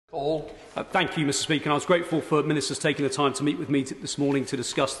Thank you, Mr Speaker. And I was grateful for ministers taking the time to meet with me this morning to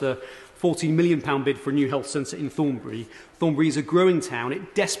discuss the £14 million bid for a new health centre in Thornbury. Thornbury is a growing town.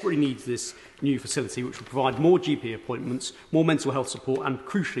 It desperately needs this new facility, which will provide more GP appointments, more mental health support and,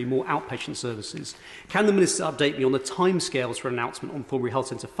 crucially, more outpatient services. Can the Minister update me on the timescales for an announcement on Thornbury Health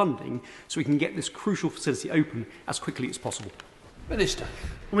Centre funding so we can get this crucial facility open as quickly as possible? Minister.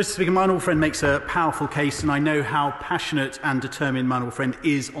 Well, Mr Speaker, my honourable friend makes a powerful case, and I know how passionate and determined my honourable friend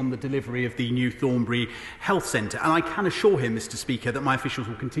is on the delivery of the new Thornbury Health Centre. And I can assure him, Mr Speaker, that my officials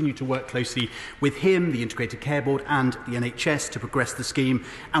will continue to work closely with him, the Integrated Care Board and the NHS to progress the scheme,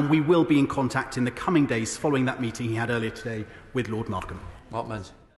 and we will be in contact in the coming days following that meeting he had earlier today with Lord Markham. Mark Mann.